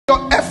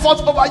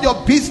effort over your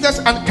business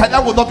and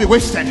career will not be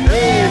wasted.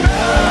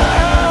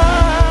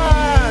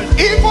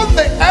 Even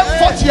the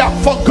effort you have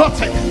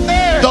forgotten,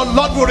 the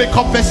Lord will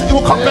recompense. He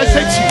will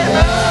compensate you.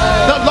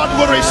 The Lord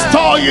will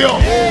restore you.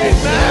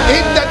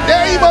 In the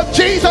name of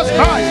Jesus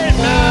Christ.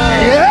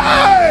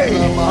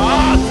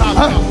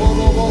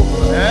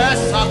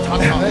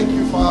 Thank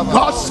you, Father.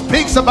 God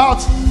speaks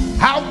about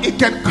how it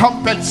can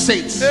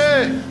compensate.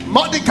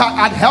 Mordecai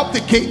had helped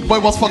the king, but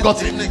it was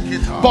forgotten.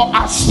 But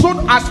as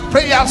soon as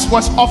prayers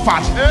was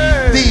offered,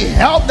 the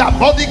help that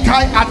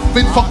Mordecai had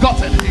been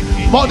forgotten,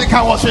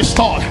 Mordecai was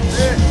restored.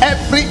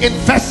 Every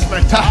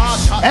investment,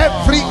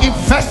 every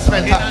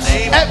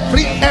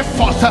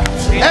effort,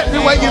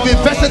 everywhere you've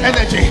invested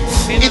energy,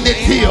 in the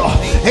deal,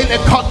 in the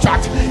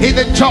contract, in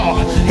the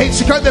job, in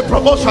securing the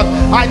promotion,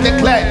 I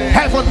declare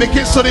heaven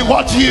begins to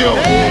reward you.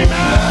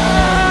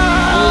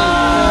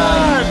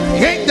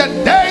 In the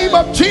name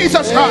of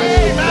Jesus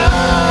Christ.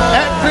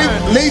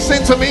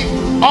 Listen to me.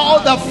 All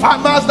the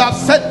farmers that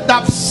said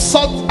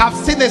have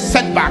seen a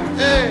setback,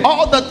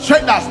 all the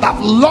traders that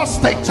have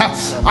lost things,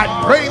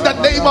 I pray in the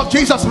name of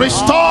Jesus,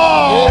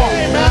 restore.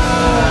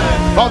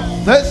 From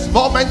this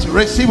moment,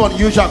 receive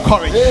unusual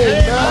courage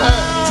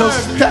to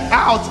step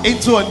out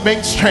into a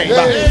mainstream.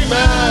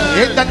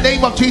 In the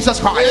name of Jesus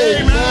Christ,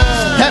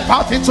 step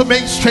out into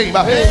mainstream.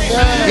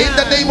 In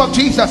the name of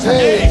Jesus,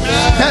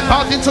 step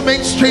out into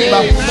mainstream.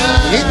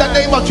 In the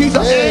name of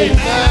Jesus.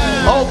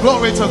 Oh,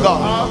 glory to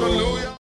God.